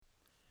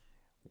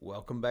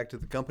Welcome back to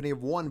the Company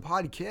of One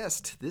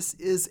podcast. This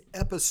is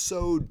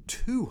episode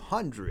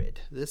 200.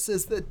 This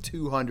is the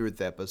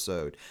 200th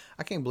episode.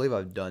 I can't believe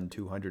I've done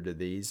 200 of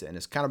these, and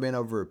it's kind of been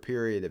over a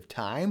period of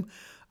time.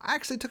 I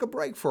actually took a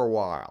break for a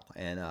while,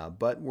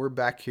 but we're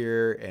back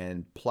here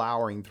and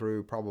plowing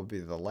through probably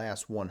the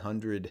last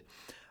 100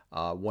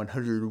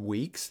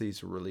 weeks.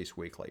 These are released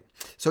weekly.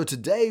 So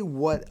today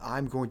what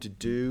I'm going to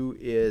do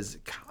is,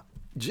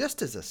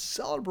 just as a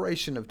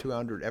celebration of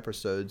 200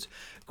 episodes,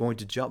 going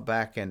to jump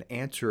back and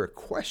answer a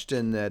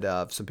question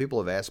that some people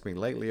have asked me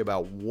lately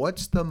about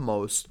what's the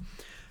most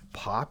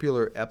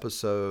popular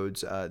episodes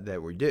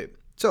that we do.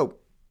 So,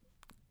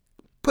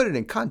 put it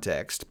in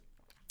context,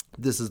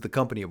 this is the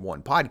Company of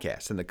One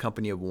podcast, and the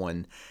Company of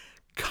One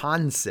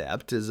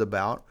concept is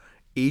about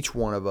each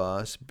one of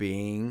us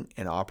being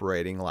and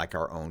operating like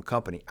our own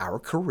company. Our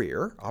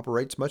career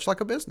operates much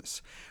like a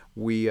business.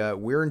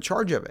 We're in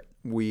charge of it.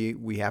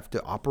 We have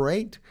to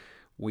operate.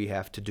 We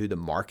have to do the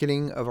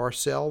marketing of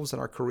ourselves and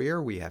our career.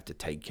 We have to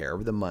take care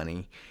of the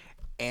money.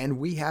 And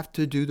we have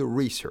to do the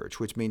research,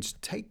 which means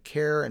take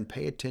care and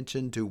pay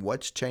attention to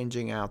what's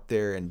changing out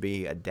there and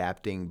be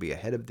adapting, be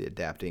ahead of the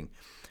adapting.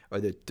 Or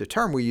the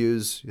term we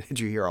use that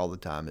you hear all the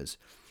time is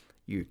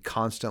you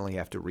constantly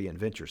have to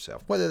reinvent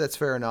yourself. Whether that's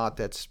fair or not,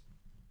 that's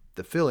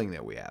the feeling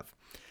that we have.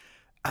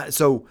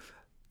 So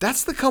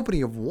that's the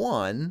Company of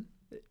One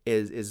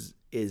is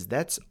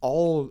that's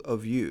all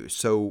of you.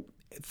 So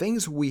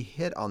things we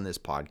hit on this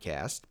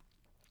podcast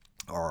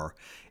are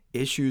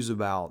issues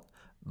about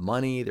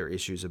money. They're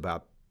issues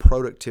about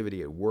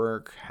productivity at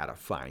work, how to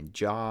find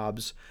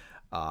jobs,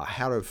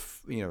 how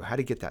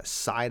to get that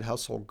side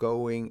hustle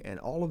going, and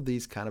all of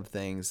these kind of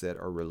things that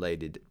are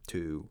related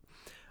to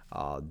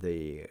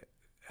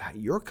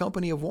your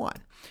Company of One.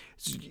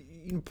 So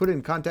you can put it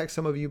in context.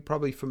 Some of you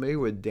probably familiar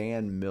with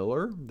Dan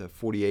Miller, the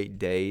 48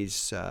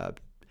 Days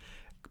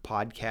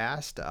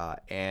podcast,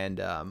 and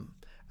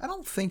I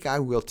don't think I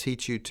will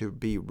teach you to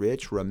be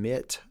rich,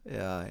 Remit,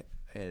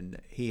 and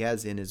he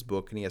has in his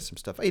book, and he has some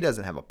stuff. He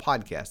doesn't have a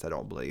podcast, I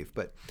don't believe,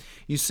 but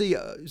you see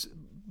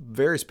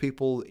various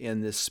people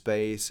in this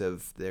space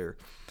of their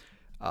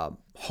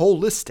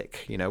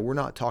holistic. We're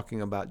not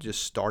talking about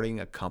just starting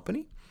a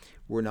company.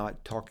 We're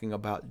not talking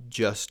about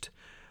just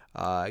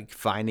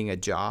finding a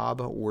job.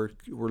 We're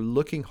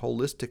looking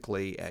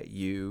holistically at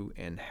you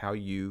and how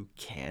you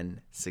can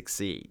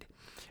succeed.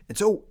 And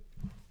so,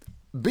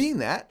 being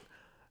that,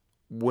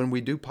 when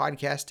we do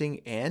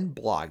podcasting and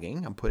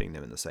blogging, I'm putting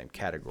them in the same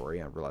category.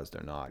 I realize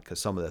they're not, because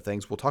some of the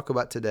things we'll talk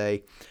about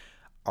today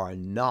are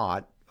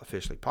not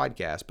officially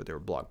podcasts, but they're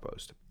blog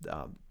posts.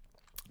 But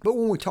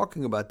when we're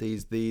talking about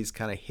these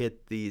kind of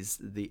hit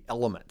the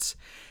elements.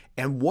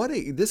 And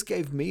this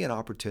gave me an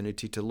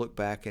opportunity to look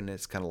back, and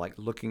it's kind of like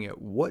looking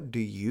at, what do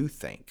you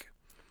think?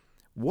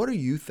 What are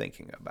you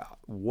thinking about?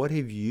 What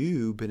have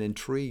you been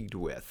intrigued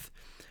with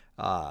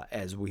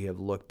as we have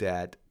looked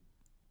at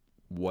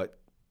what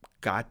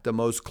got the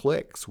most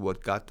clicks,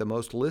 what got the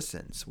most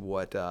listens,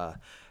 what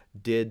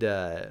did,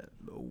 and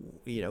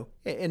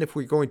if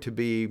we're going to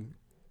be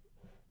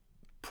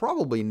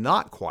probably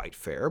not quite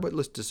fair, but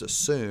let's just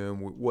assume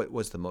what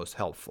was the most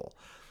helpful.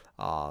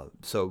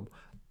 So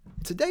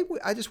today,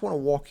 I just want to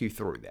walk you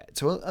through that.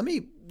 So let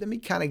me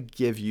kind of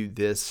give you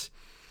this,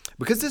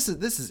 because this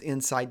is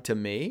insight to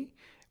me,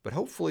 but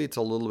hopefully it's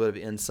a little bit of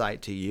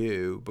insight to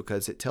you,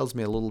 because it tells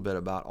me a little bit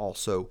about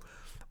also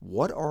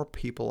what are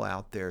people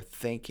out there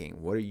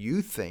thinking. What are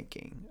you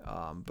thinking?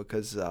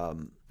 Because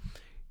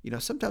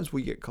sometimes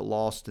we get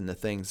lost in the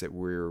things that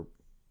we're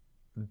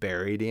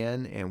buried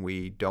in, and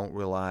we don't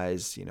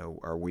realize,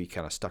 are we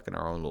kind of stuck in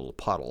our own little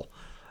puddle?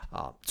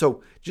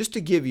 So just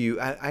to give you,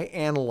 I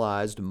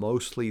analyzed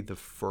mostly the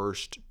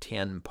first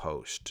 10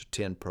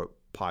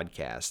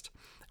 podcasts.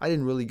 I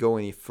didn't really go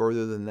any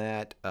further than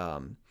that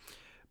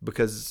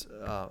because,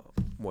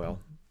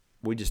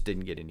 we just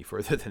didn't get any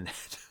further than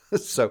that.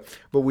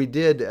 But we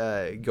did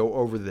go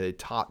over the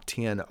top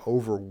 10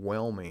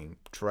 overwhelming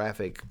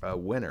traffic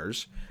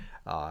winners.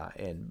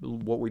 And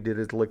what we did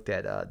is looked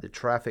at the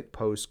traffic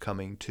posts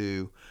coming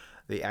to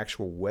the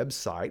actual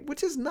website,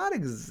 which is not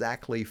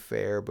exactly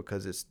fair,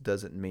 because it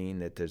doesn't mean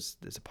that there's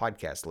a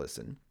podcast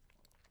listen.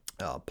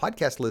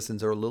 Podcast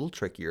listens are a little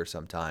trickier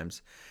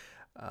sometimes,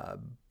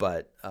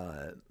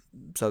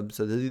 so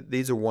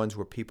these are ones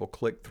where people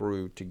click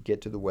through to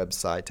get to the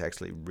website to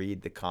actually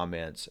read the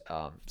comments.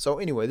 So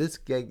anyway, this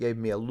gave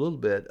me a little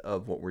bit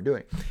of what we're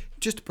doing.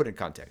 Just to put in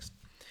context,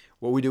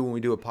 what we do when we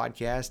do a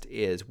podcast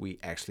is we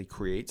actually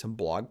create some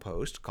blog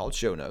posts called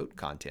show note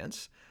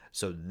contents.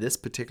 So this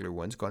particular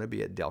one's going to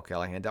be at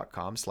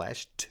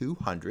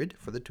DaleCallahan.com/200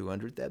 for the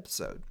 200th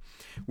episode.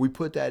 We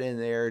put that in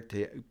there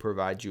to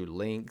provide you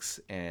links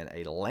and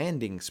a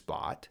landing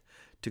spot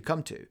to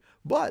come to.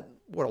 But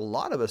what a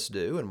lot of us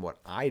do, and what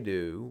I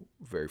do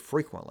very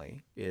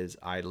frequently, is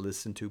I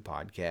listen to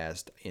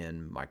podcasts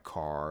in my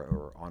car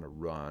or on a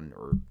run,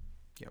 or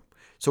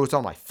so it's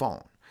on my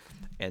phone.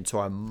 And so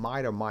I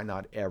might or might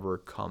not ever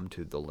come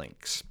to the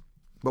links.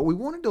 But we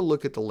wanted to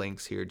look at the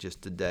links here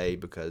just today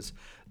because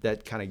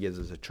that kind of gives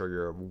us a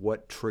trigger of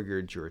what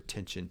triggered your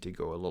attention to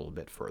go a little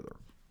bit further.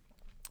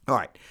 All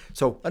right,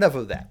 so enough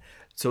of that.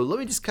 So let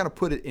me just kind of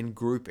put it in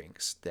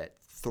groupings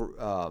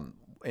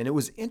and it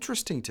was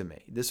interesting to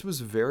me. This was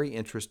very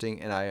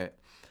interesting, and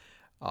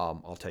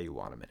I'll tell you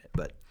why in a minute.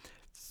 But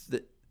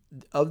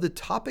of the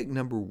topic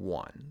number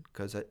one,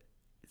 because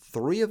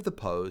 3 of the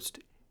posts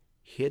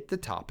hit the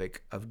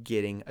topic of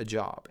getting a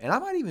job, and I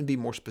might even be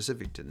more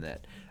specific than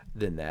that.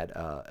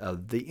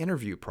 The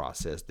interview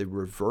process, the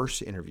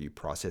reverse interview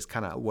process,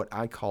 kind of what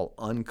I call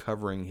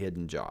uncovering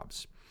hidden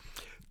jobs.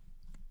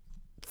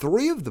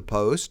 3 of the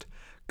posts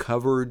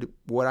covered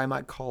what I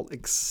might call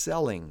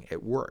excelling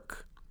at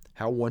work,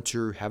 how once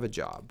you have a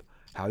job,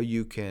 how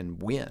you can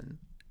win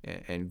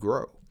and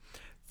grow.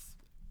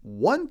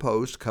 1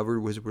 post covered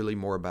was really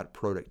more about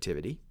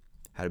productivity,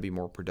 how to be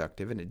more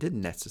productive, and it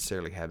didn't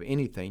necessarily have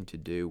anything to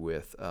do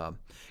with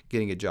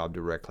getting a job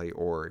directly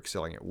or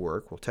excelling at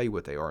work. We'll tell you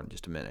what they are in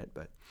just a minute.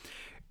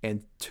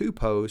 And 2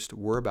 posts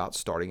were about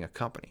starting a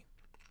company.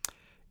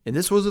 And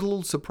this was a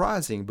little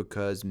surprising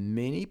because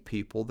many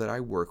people that I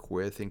work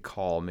with and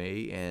call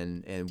me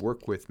and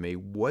work with me,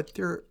 what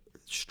they're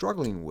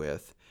struggling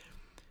with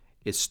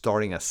is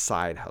starting a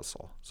side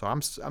hustle. So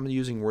I'm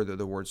using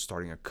the word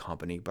starting a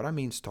company, but I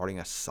mean starting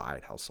a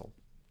side hustle.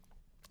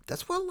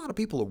 That's what a lot of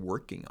people are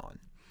working on.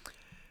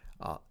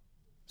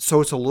 So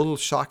it's a little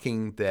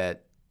shocking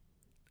that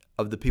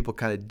of the people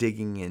kind of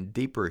digging in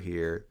deeper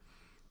here,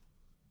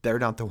 they're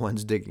not the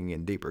ones digging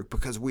in deeper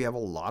because we have a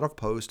lot of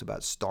posts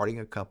about starting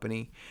a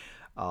company.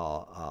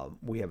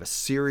 We have a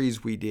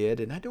series we did,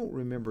 and I don't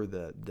remember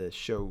the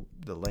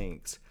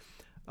links,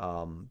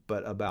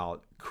 but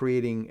about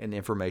creating an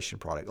information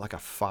product, like a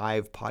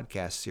 5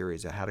 podcast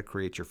series on how to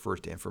create your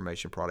first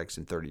information products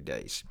in 30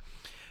 days.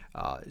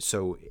 And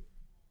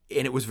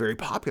it was very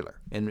popular,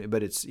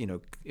 but it's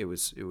it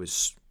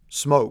was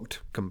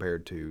smoked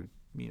compared to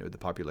the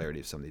popularity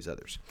of some of these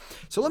others.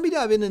 So let me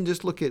dive in and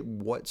just look at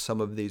what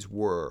some of these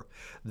were.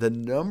 The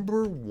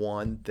number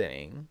one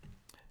thing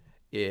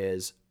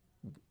is,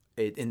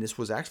 and this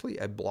was actually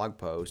a blog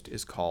post,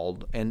 is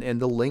called, and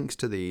the links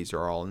to these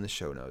are all in the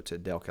show notes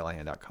at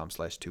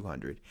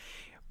dalecallahan.com/200,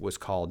 was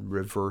called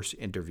Reverse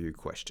Interview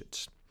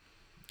Questions.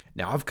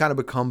 Now, I've kind of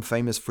become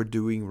famous for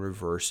doing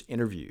reverse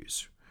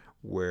interviews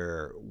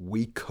where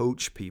I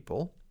coach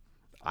people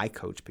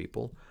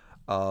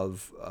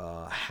of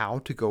how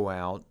to go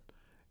out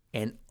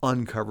and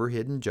uncover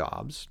hidden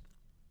jobs,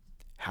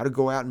 how to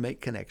go out and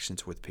make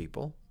connections with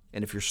people,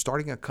 and if you're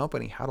starting a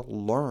company, how to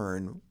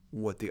learn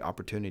what the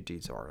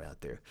opportunities are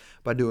out there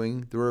by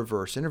doing the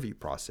reverse interview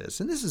process.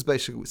 And this is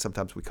basically,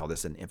 sometimes we call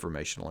this an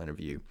informational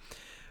interview.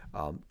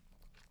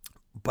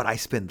 But I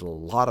spend a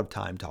lot of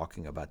time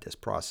talking about this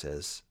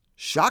process,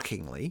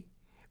 shockingly,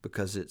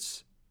 because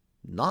it's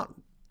not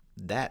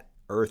that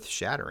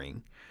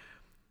earth-shattering,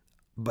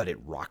 but it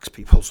rocks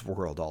people's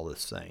world all the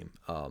same.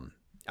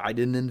 I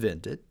didn't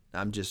invent it.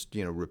 I'm just,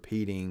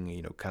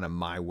 repeating, kind of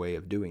my way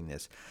of doing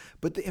this.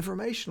 But the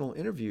informational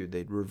interview,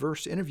 the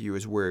reverse interview,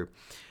 is where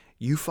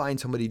you find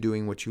somebody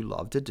doing what you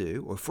love to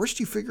do, or first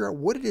you figure out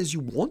what it is you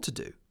want to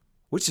do,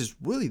 which is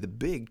really the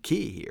big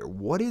key here.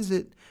 What is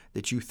it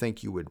that you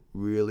think you would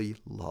really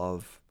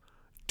love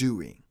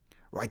doing,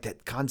 right?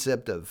 That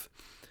concept of,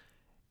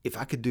 if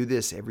I could do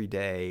this every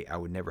day, I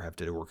would never have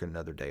to work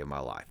another day of my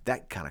life.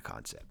 That kind of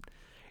concept.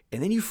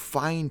 And then you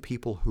find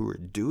people who are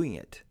doing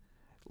it.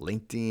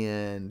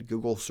 LinkedIn,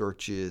 Google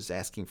searches,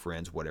 asking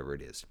friends, whatever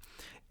it is.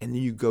 And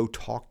then you go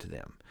talk to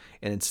them.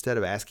 And instead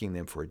of asking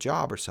them for a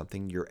job or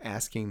something, you're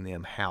asking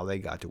them how they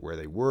got to where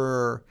they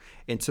were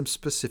and some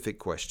specific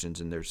questions.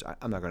 And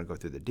I'm not going to go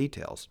through the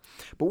details.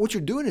 But what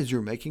you're doing is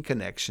you're making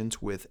connections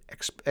with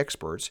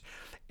experts,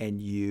 and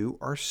you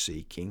are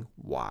seeking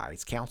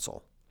wise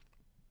counsel.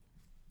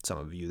 Some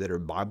of you that are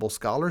Bible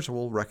scholars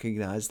will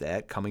recognize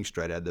that coming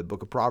straight out of the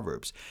book of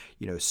Proverbs.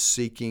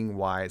 Seeking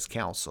wise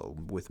counsel.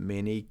 With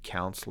many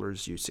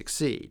counselors you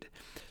succeed.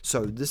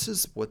 So this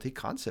is what the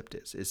concept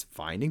is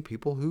finding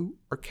people who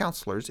are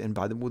counselors. And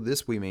by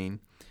this we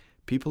mean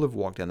people who've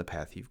walked down the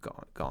path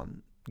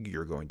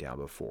you're going down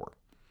before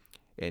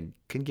and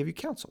can give you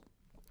counsel.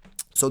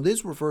 So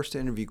this reverse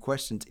interview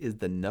questions is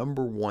the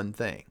number one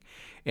thing.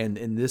 And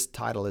in this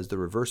title is the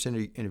reverse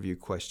interview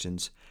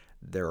questions.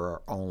 There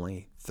are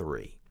only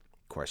 3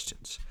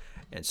 questions.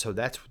 And so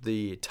that's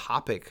the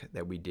topic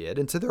that we did.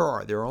 And so there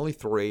are only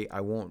 3. I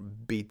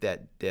won't beat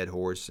that dead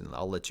horse, and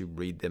I'll let you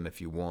read them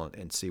if you want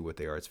and see what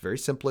they are. It's a very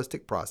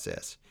simplistic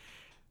process.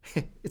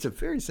 It's a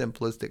very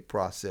simplistic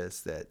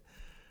process that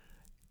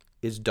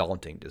is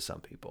daunting to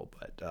some people,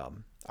 but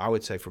I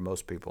would say for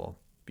most people,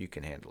 you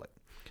can handle it.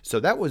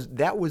 So that was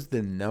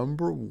the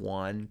number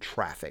one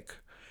traffic.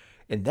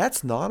 And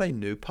that's not a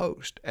new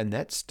post, and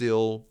that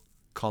still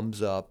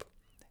comes up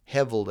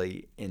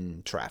heavily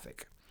in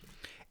traffic.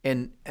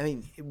 And I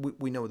mean,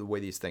 we know the way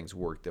these things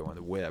work though on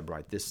the web,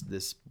 right?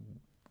 This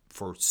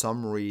for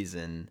some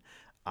reason,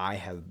 I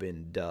have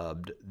been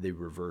dubbed the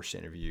reverse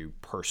interview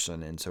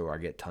person, and so I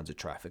get tons of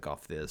traffic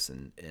off this,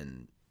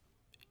 and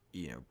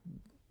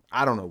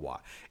I don't know why.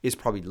 It's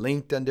probably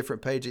linked on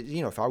different pages.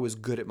 If I was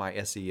good at my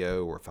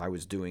SEO, or if I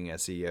was doing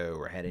SEO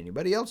or had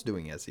anybody else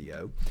doing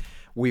SEO,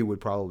 we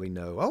would probably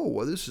know, oh,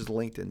 well, this is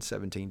linked in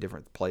 17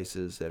 different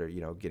places that are,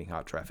 getting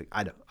hot traffic.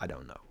 I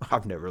don't know.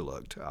 I've never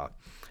looked.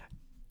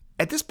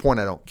 At this point,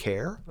 I don't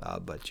care,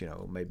 but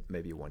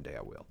maybe one day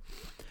I will.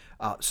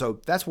 So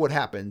that's what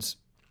happens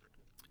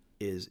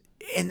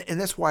and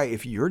that's why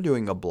if you're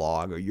doing a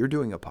blog or you're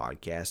doing a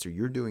podcast or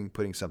you're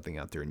putting something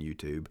out there on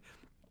YouTube,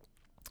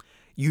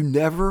 you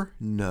never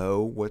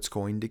know what's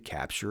going to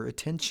capture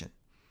attention.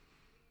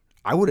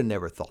 I would have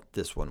never thought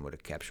this one would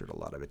have captured a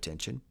lot of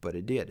attention, but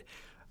it did.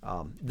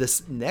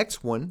 This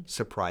next one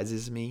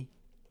surprises me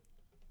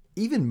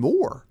even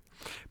more,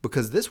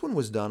 because this one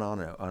was done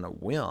on a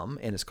whim,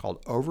 and it's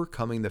called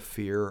Overcoming the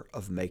Fear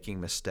of Making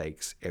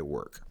Mistakes at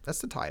Work. That's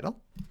the title.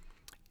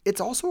 It's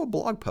also a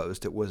blog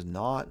post. It was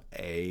not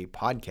a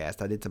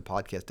podcast. I did some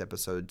podcast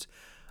episodes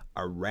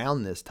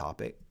around this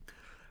topic,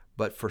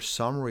 but for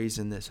some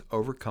reason, this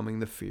Overcoming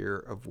the Fear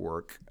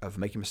of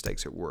Making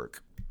Mistakes at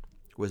Work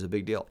was a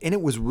big deal. And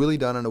it was really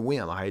done on a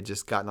whim. I had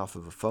just gotten off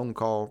of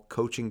a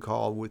coaching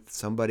call with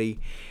somebody,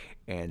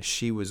 and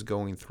she was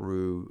going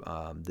through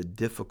the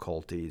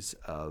difficulties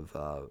of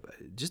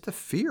just the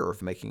fear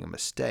of making a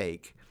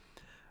mistake.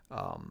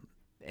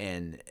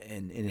 And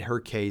in her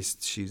case,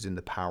 she's in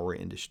the power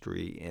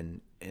industry,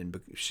 and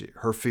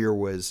her fear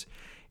was,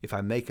 if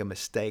I make a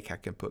mistake, I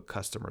can put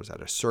customers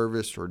out of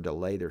service or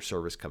delay their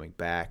service coming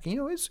back. It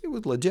was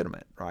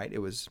legitimate, right? It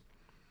was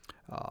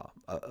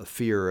a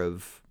fear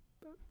of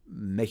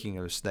making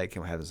a mistake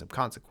and having some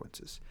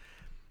consequences,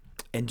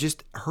 and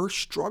just her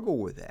struggle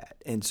with that.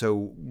 And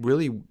so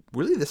really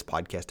this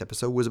podcast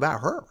episode was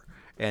about her,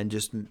 and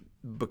just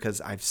because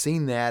I've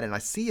seen that and I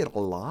see it a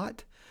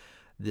lot,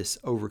 this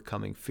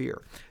overcoming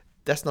fear.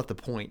 That's not the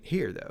point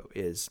here, though.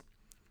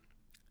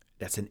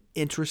 That's an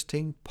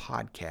interesting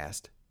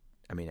podcast.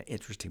 An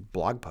interesting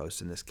blog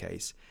post in this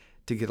case,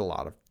 to get a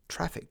lot of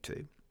traffic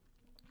to.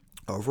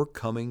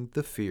 Overcoming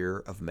the fear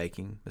of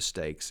making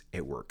mistakes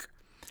at work.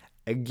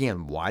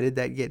 Again, why did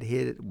that get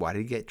hit? Why did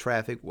it get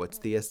traffic? What's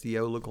the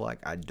SEO look like?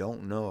 I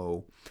don't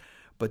know.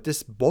 But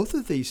both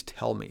of these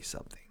tell me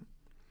something.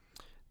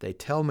 They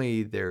tell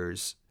me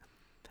there's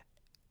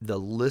the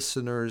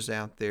listeners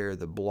out there,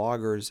 the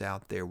bloggers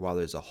out there, while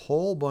there's a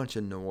whole bunch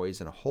of noise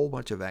and a whole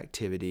bunch of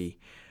activity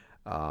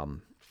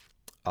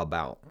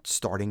about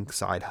starting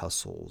side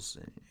hustles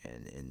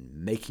and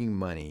making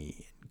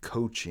money and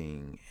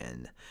coaching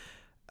and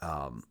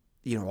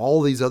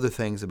all these other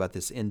things about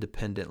this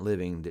independent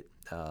living, that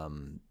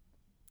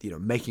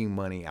making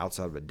money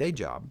outside of a day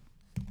job,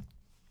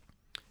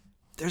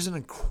 there's an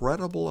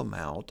incredible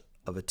amount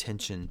of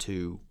attention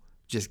to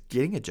just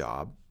getting a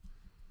job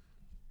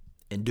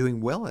and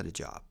doing well at a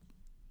job.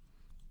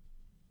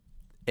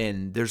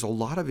 And there's a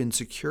lot of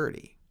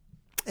insecurity.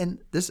 And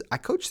I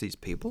coach these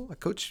people. I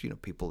coach,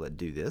 people that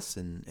do this.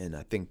 And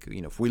I think,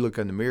 if we look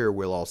in the mirror,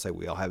 we'll all say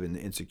we all have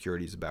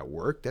insecurities about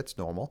work. That's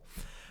normal.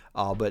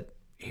 But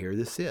here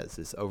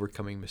this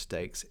overcoming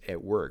mistakes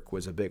at work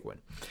was a big one.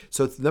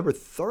 So number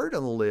 3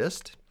 on the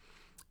list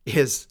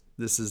is,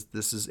 this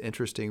is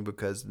interesting,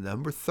 because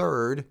number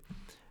 3,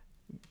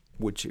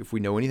 which if we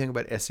know anything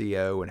about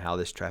SEO and how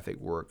this traffic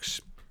works,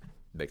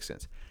 makes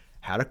sense.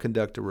 How to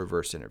conduct a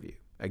reverse interview,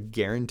 a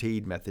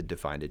guaranteed method to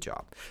find a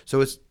job.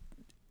 So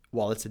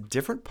while it's a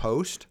different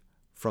post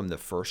from the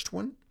first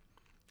one,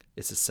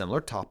 it's a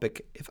similar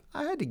topic. If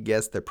I had to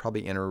guess, they're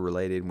probably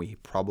interrelated, and we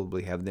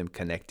probably have them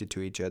connected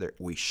to each other.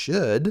 We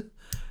should.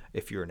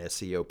 If you're an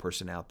SEO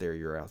person out there,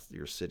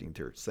 you're sitting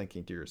there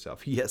thinking to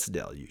yourself, yes,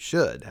 Dell, you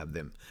should have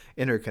them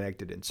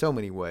interconnected in so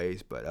many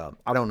ways, but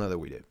I don't know that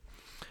we do.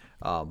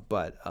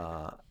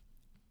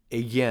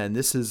 Again,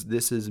 this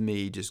is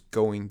me just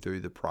going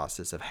through the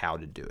process of how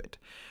to do it,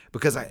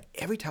 because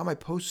every time I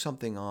post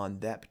something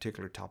on that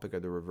particular topic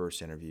of the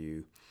reverse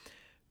interview,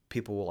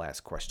 people will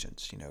ask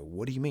questions.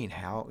 What do you mean?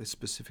 How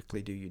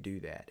specifically do you do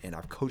that? And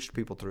I've coached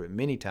people through it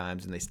many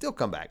times, and they still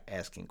come back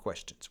asking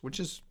questions, which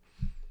is,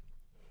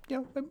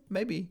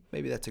 maybe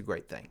that's a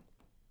great thing,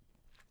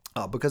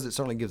 because it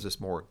certainly gives us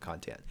more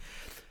content.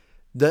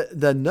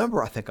 The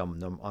number, I think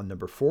I'm on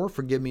number 4.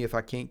 Forgive me if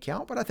I can't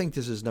count, but I think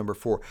this is number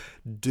 4.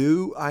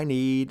 Do I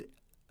need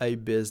a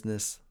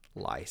business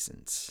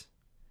license?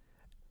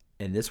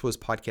 And this was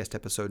podcast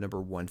episode number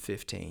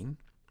 115.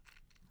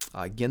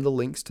 Again, the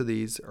links to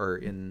these are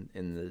in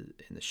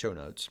the show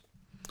notes.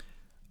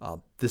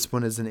 This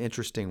one is an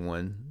interesting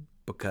one,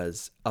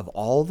 because of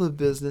all the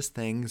business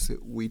things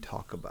that we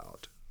talk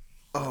about,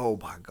 oh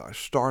my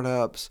gosh,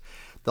 startups,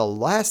 the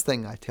last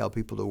thing I tell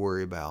people to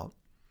worry about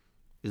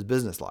is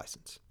business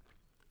license.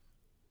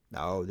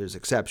 Now, there's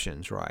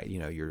exceptions, right?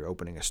 You're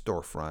opening a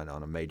storefront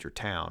on a major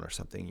town or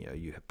something,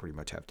 you pretty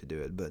much have to do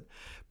it.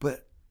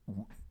 But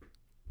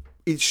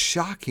it's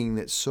shocking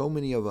that so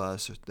many of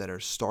us that are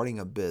starting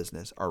a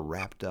business are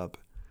wrapped up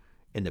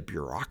in the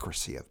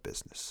bureaucracy of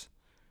business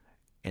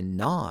and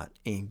not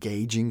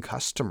engaging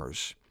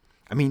customers.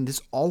 I mean,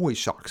 this always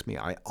shocks me.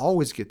 I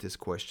always get this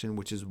question,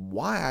 which is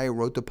why I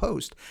wrote the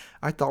post.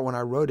 I thought when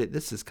I wrote it,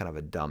 this is kind of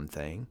a dumb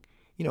thing.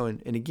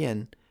 And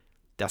again,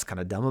 that's kind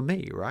of dumb of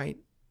me, right?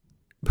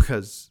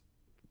 Because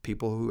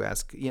people who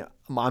ask,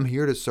 I'm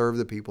here to serve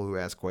the people who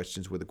ask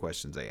questions with the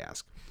questions they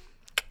ask.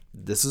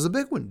 This is a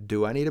big one.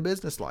 Do I need a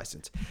business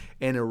license?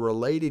 And a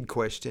related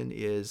question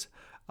is,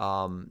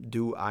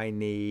 do I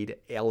need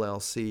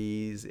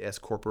LLCs, S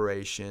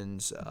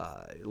corporations,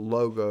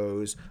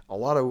 logos, a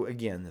lot of,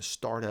 again, the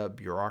startup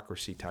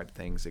bureaucracy type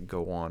things that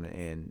go on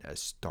in a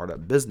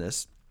startup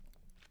business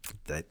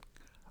that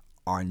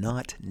are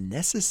not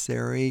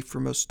necessary for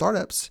most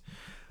startups.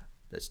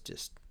 That's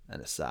just an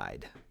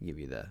aside, give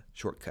you the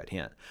shortcut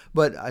hint.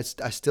 But I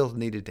still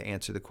needed to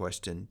answer the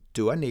question,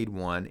 do I need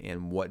one,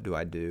 and what do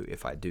I do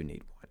if I do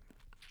need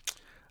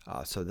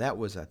one? So that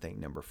was, I think,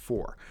 number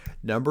 4.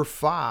 Number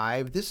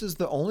 5, this is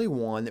the only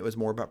one that was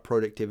more about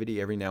productivity.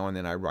 Every now and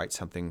then I write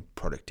something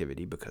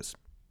productivity because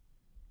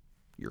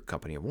you're a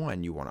company of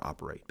one, you want to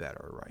operate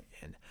better, right?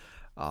 And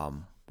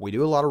we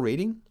do a lot of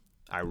reading.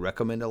 I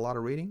recommend a lot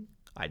of reading.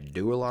 I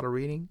do a lot of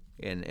reading.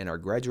 In our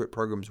graduate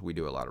programs, we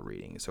do a lot of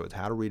reading. So it's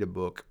how to read a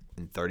book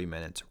in 30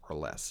 minutes or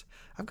less.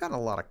 I've gotten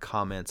a lot of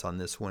comments on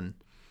this one.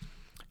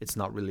 It's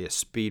not really a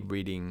speed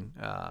reading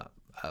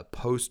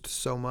post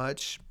so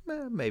much.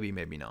 Maybe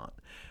not.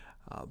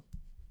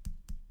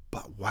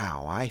 But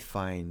wow, I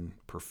find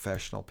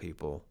professional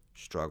people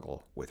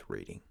struggle with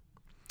reading.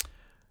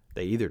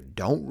 They either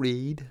don't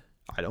read,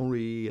 I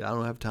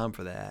don't have time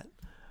for that,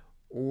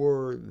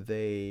 or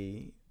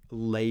they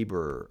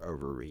labor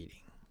over reading.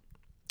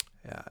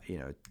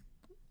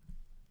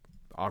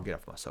 I'll get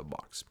off my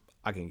soapbox.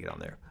 I can get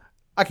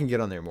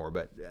on there more,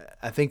 but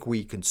I think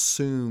we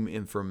consume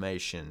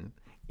information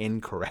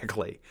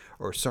incorrectly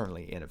or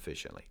certainly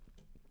inefficiently,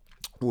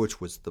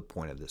 which was the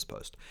point of this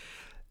post.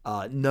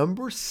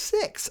 Number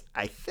 6,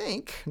 I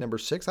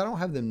don't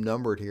have them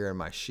numbered here in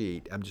my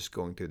sheet. I'm just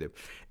going through them.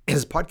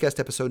 Is podcast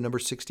episode number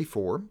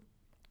 64,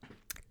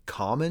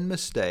 Common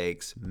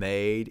Mistakes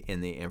Made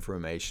in the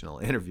Informational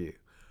Interview.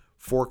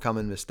 4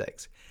 common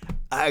mistakes.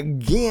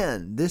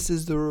 Again, this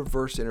is the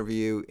reverse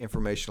interview,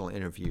 informational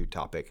interview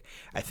topic.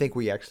 I think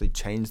we actually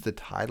changed the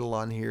title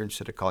on here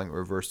instead of calling it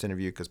reverse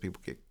interview because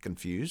people get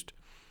confused.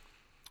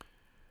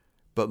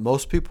 But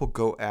most people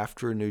go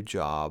after a new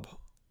job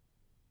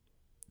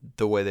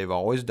the way they've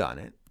always done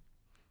it.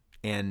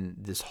 And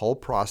this whole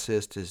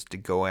process is to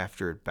go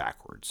after it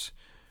backwards.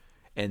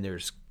 And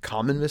there's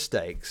common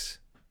mistakes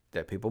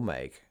that people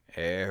make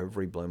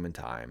every blooming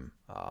time.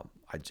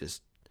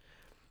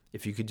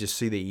 If you could just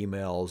see the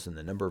emails and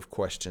the number of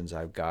questions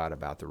I've got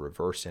about the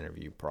reverse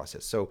interview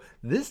process. So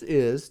this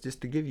is, just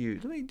to give you,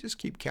 let me just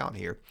keep count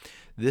here.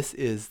 This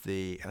is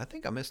and I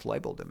think I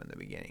mislabeled them in the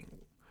beginning.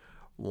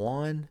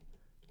 1,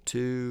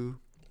 2,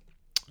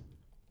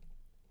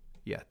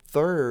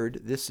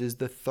 third. This is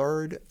the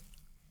third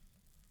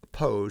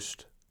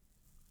post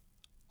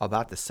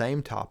about the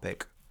same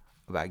topic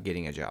about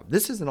getting a job.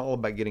 This isn't all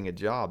about getting a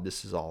job.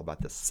 This is all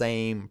about the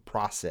same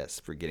process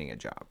for getting a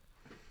job.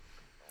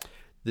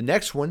 The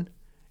next one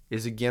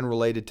is again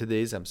related to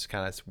these. I'm just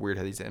kind of weird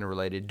how these are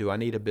interrelated. Do I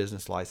need a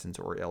business license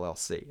or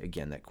LLC?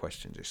 Again, that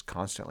question just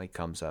constantly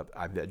comes up.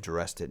 I've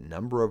addressed it a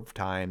number of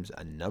times,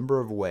 a number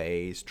of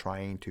ways,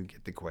 trying to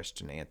get the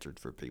question answered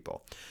for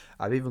people.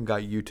 I've even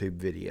got YouTube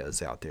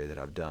videos out there that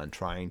I've done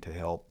trying to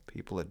help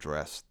people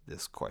address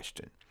this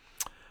question.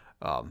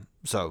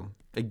 So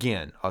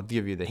again, I'll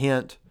give you the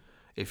hint.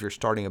 If you're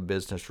starting a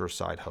business or a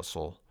side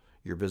hustle,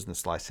 your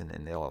business license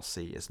and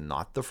LLC is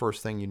not the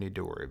first thing you need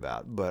to worry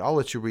about, but I'll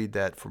let you read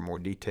that for more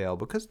detail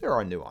because there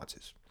are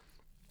nuances.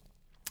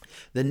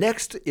 The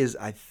next is,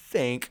 I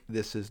think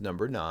this is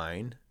number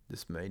 9.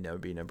 This may now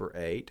be number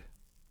 8.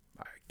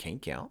 I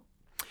can't count.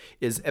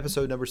 Is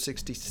episode number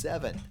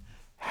 67.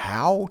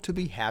 How to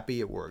be happy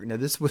at work. Now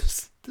this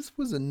was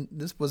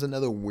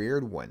another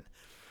weird one.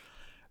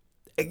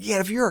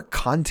 Again, if you're a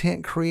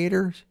content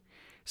creator,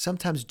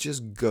 sometimes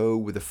just go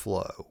with the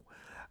flow.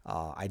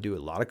 I do a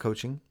lot of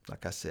coaching,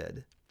 like I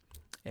said,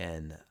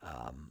 and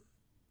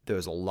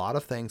there's a lot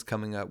of things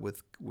coming up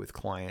with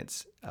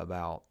clients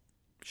about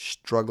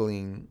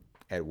struggling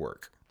at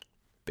work.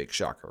 Big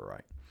shocker,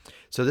 right?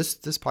 So this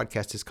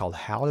podcast is called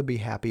How to Be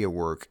Happy at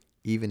Work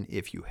Even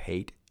If You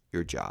Hate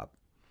Your Job.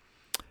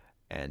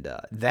 And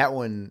that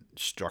one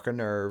struck a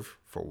nerve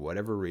for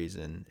whatever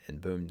reason, and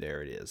boom,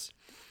 there it is.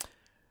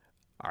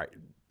 All right.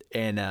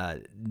 And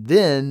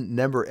then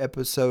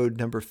episode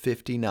number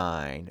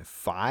 59,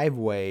 5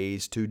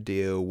 ways to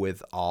deal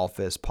with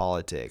office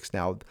politics.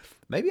 Now,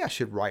 maybe I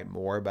should write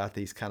more about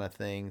these kind of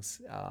things,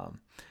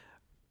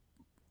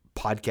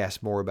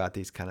 podcast more about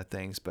these kind of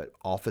things, but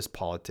office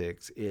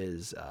politics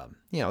is,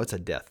 it's a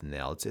death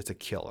knell. It's a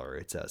killer.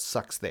 It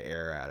sucks the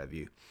air out of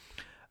you.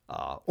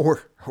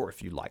 Or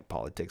if you like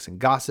politics and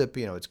gossip,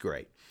 it's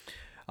great.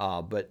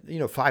 But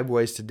 5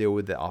 ways to deal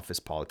with the office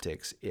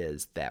politics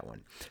is that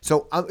one.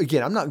 So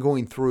again, I'm not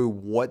going through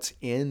what's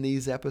in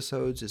these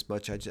episodes as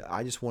much.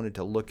 I just wanted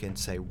to look and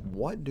say,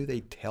 what do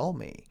they tell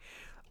me?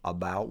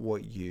 about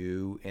what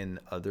you and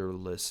other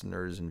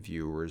listeners and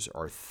viewers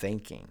are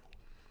thinking.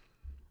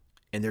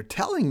 And they're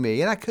telling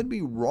me, and I could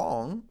be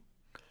wrong,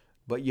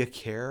 but you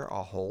care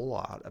a whole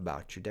lot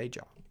about your day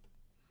job.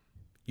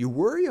 You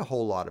worry a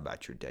whole lot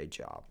about your day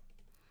job.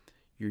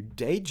 Your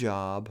day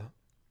job,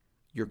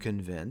 you're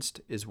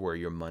convinced, is where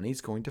your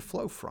money's going to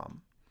flow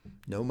from.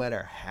 No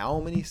matter how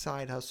many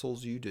side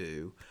hustles you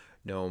do,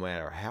 no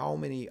matter how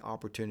many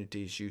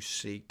opportunities you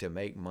seek to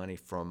make money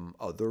from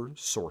other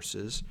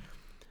sources,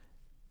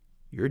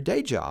 your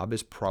day job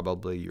is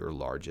probably your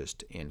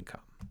largest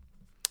income.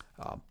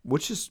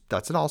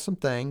 That's an awesome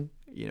thing,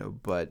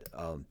 but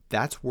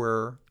that's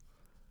where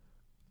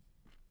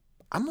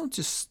I'm gonna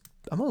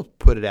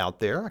put it out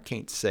there. I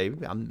can't say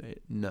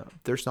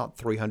there's not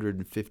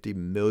 350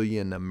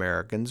 million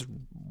Americans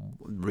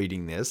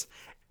reading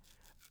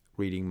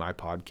my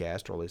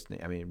podcast or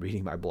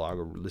reading my blog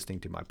or listening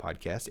to my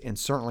podcast. And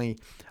certainly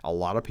a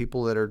lot of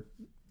people that are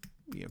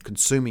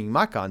consuming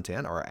my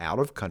content are out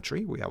of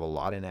country. We have a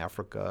lot in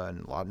Africa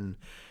and a lot in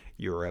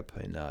Europe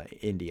and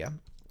India.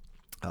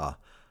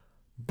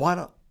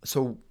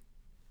 So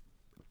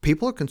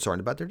people are concerned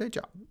about their day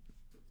job.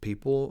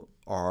 People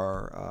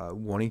are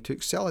wanting to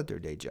excel at their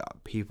day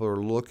job. People are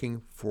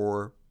looking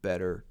for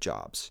better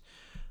jobs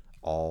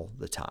all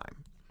the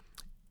time.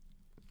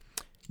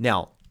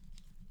 Now,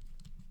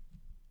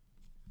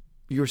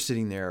 you're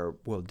sitting there,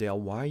 well, Dale,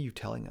 why are you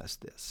telling us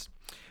this?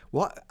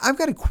 Well, I've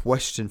got a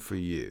question for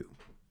you.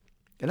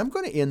 And I'm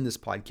going to end this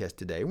podcast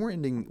today.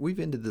 We've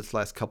ended this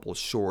last couple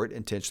short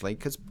intentionally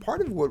because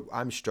part of what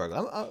I'm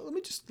struggling. Let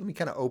me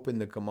kind of open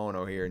the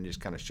kimono here and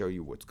just kind of show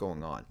you what's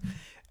going on.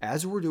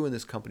 As we're doing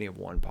this Company of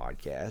One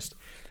podcast,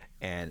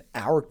 and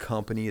our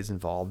company is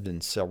involved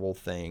in several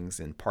things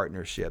and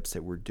partnerships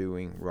that we're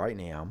doing right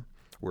now.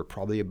 We're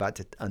probably about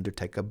to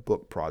undertake a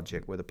book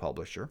project with a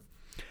publisher.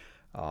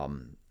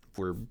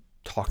 We're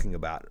talking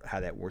about how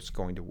that was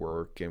going to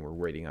work, and we're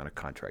waiting on a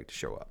contract to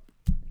show up.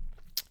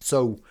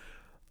 So,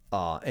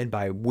 and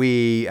by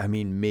we, I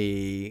mean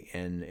me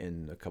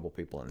and a couple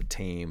people on the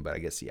team, but I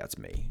guess, it's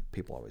me.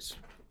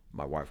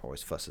 My wife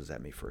always fusses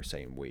at me for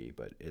saying we,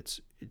 but it's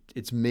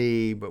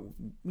me, but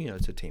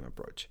it's a team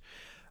approach.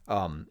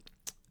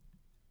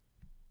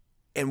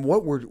 And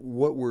what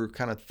we're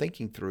kind of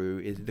thinking through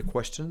is the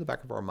question in the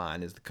back of our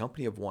mind is the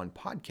Company of One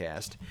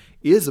podcast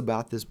is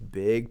about this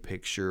big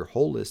picture,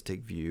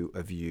 holistic view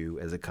of you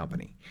as a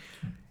company.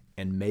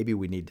 And maybe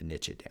we need to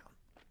niche it down.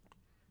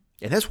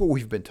 And that's what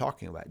we've been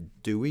talking about.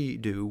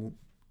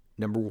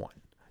 Number one,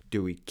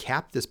 do we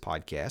cap this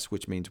podcast,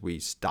 which means we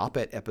stop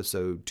at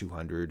episode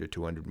 200 or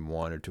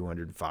 201 or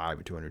 205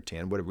 or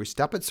 210, whatever. We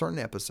stop at a certain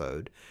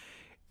episode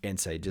and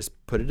say,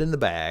 just put it in the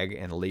bag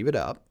and leave it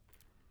up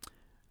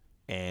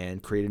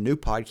and create a new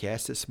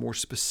podcast that's more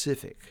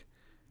specific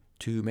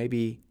to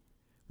maybe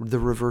the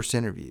reverse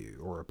interview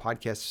or a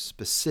podcast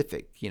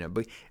specific,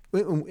 but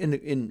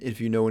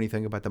if you know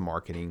anything about the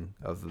marketing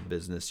of a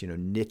business,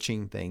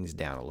 niching things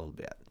down a little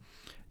bit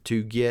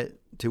to get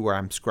to where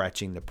I'm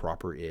scratching the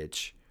proper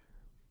itch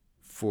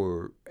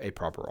for a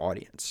proper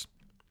audience.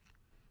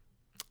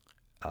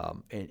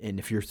 And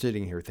if you're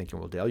sitting here thinking,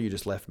 well, Dale, you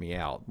just left me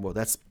out. Well,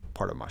 that's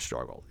part of my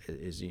struggle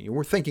is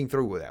we're thinking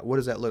through with that. What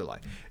does that look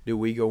like? Do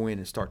we go in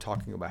and start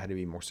talking about how to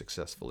be more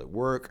successful at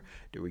work?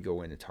 Do we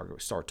go in and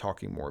start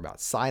talking more about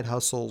side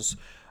hustles?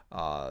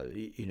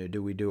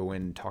 Do we go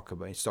in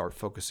and start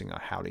focusing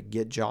on how to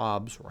get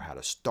jobs or how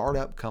to start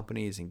up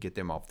companies and get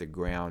them off the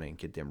ground and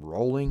get them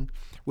rolling,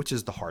 which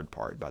is the hard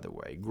part, by the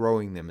way.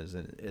 Growing them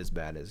isn't as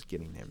bad as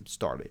getting them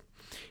started.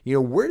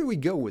 Where do we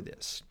go with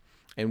this?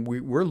 And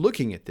we're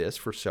looking at this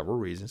for several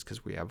reasons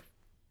because we have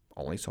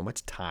only so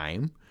much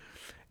time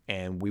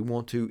and we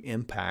want to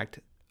impact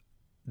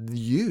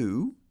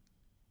you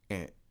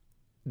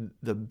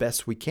the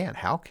best we can.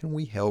 How can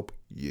we help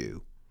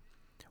you?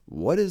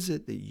 What is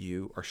it that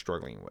you are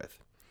struggling with?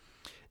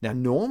 Now,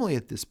 normally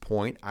at this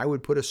point, I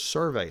would put a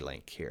survey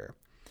link here,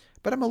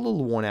 but I'm a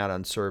little worn out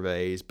on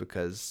surveys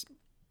because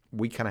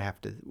we kind of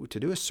have to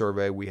do a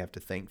survey, we have to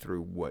think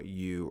through what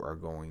you are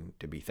going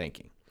to be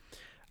thinking.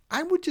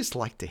 I would just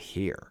like to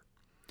hear.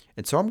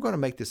 And so I'm going to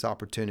make this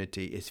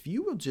opportunity. If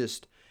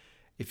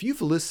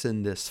you've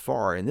listened this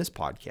far in this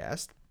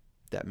podcast,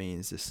 that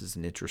means this is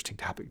an interesting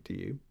topic to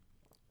you,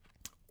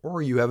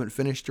 or you haven't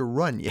finished your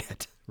run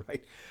yet,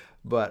 right?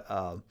 But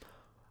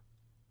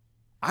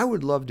I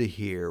would love to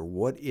hear,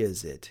 what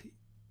is it?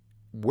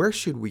 Where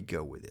should we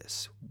go with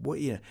this?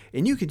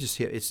 And you can just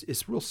hit,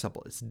 it's real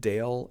simple. It's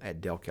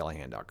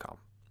Dale@DaleCallahan.com.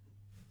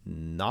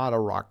 Not a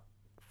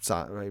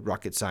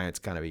rocket science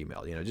kind of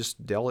email.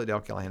 Just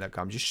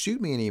Dale@DaleCallahan.com. Just shoot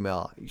me an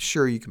email.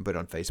 Sure, you can put it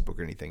on Facebook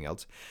or anything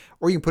else.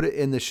 Or you can put it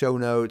in the show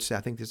notes.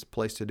 I think there's a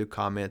place to do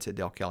comments at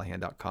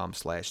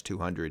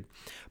DaleCallahan.com/200.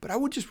 But I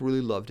would just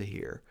really love to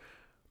hear,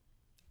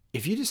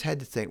 if you just had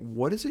to think,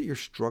 what is it you're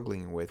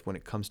struggling with when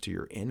it comes to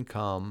your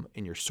income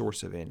and your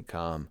source of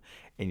income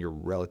and your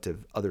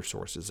relative other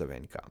sources of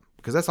income?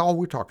 Because that's all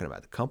we're talking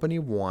about. The Company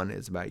of One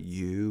is about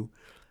you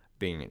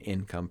being an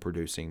income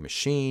producing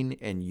machine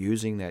and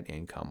using that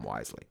income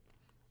wisely.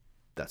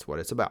 That's what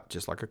it's about,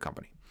 just like a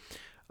company.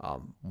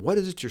 What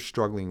is it you're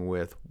struggling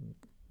with?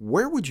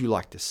 Where would you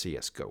like to see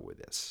us go with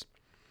this?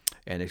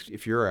 And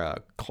if you're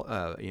a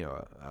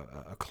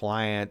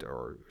client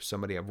or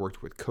somebody I've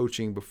worked with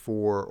coaching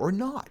before or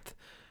not,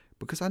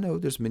 because I know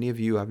there's many of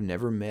you I've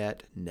never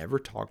met, never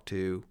talked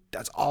to.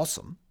 That's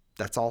awesome.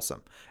 That's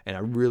awesome. And I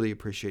really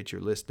appreciate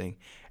your listening.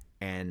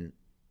 And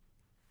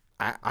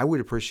I would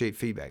appreciate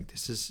feedback.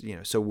 This is,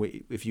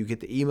 if you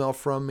get the email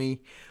from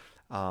me,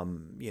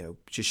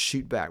 just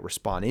shoot back,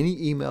 respond. Any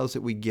emails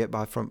that we get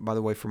by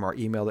the way, from our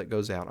email that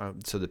goes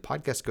out. So the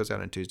podcast goes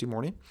out on Tuesday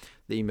morning.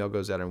 The email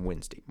goes out on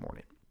Wednesday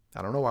morning.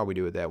 I don't know why we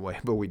do it that way,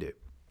 but we do.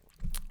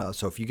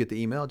 So if you get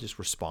the email, just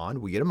respond.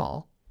 We get them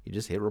all. You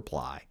just hit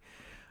reply.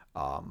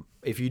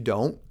 If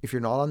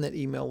you're not on that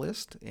email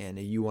list and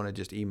you want to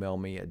just email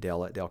me at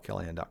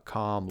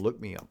dale@dalecallahan.com, look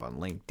me up on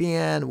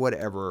LinkedIn,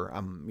 whatever.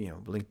 I'm,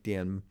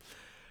 LinkedIn.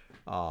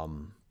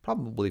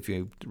 Probably if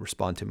you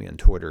respond to me on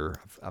Twitter,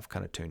 I've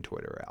kind of tuned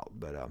Twitter out,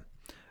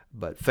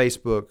 but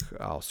Facebook,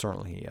 I'll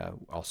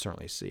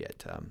certainly see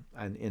it.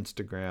 And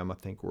Instagram, I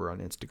think we're on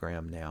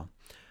Instagram now.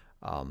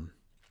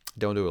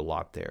 Don't do a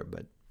lot there,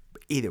 but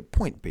either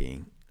point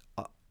being,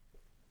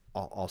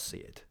 I'll see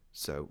it.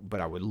 So, but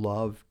I would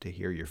love to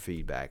hear your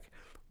feedback.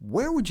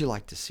 Where would you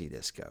like to see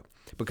this go?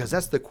 Because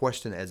that's the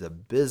question as a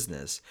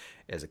business,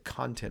 as a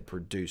content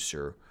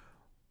producer.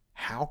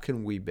 How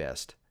can we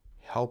best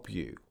help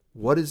you?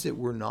 What is it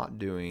we're not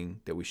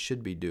doing that we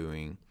should be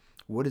doing?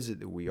 What is it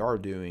that we are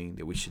doing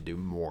that we should do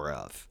more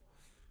of?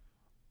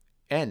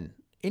 And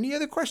any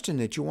other question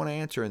that you want to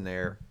answer in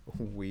there,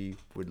 we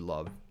would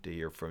love to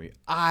hear from you.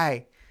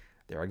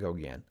 There I go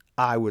again.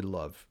 I would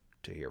love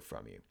to hear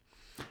from you.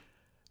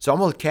 So I'm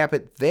going to cap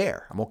it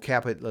there. I'm going to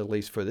cap it at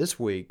least for this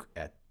week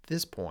at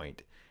this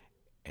point,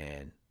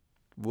 and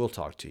we'll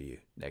talk to you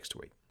next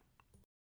week.